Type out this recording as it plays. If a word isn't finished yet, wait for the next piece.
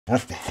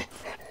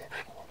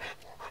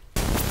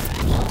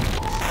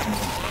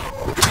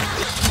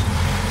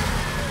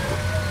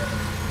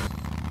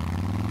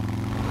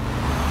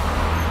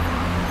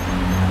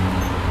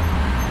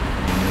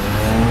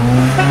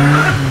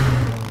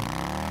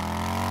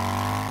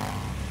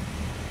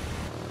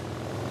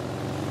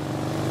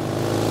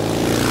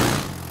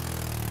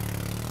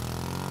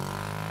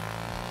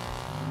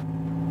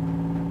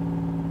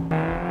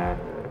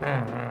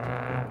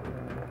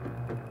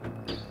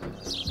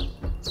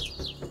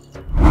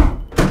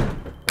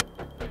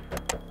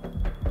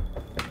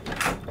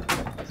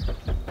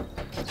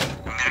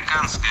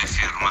Американская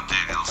фирма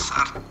Devil's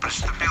Art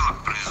приступила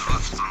к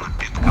производству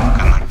напитков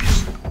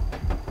CannaBeast.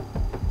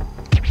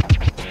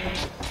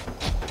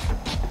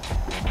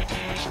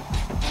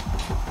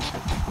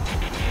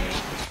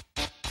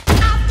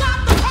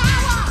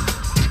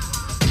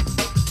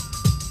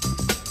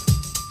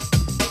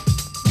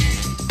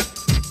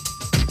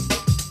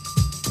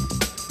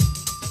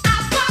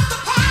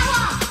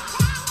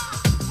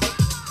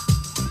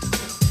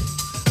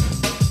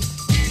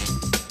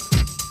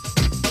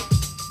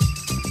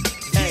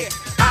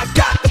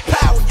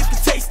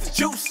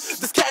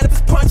 This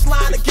cannabis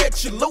punchline to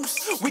get you loose.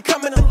 We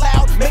coming in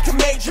loud, making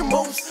major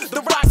moves. The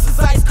rocks is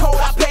ice cold,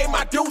 I pay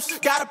my dues.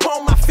 Got up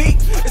on my feet,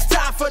 it's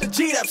time for the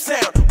G'd up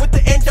sound. With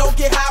the endo,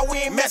 get high, we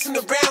ain't messing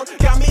around.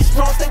 Got me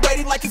strong, stay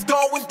ready like it's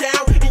going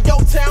down. In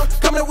your town,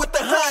 coming in with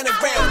the 100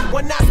 round.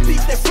 When I speak,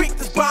 they freak,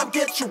 this bomb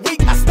gets you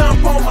weak. I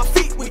stomp on my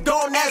feet, we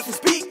don't as we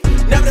speak.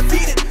 Never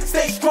defeated,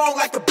 stay strong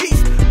like a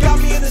beast. Got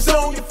me in the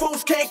zone, you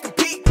fools can't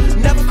compete.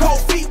 Never cold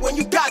feet when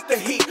you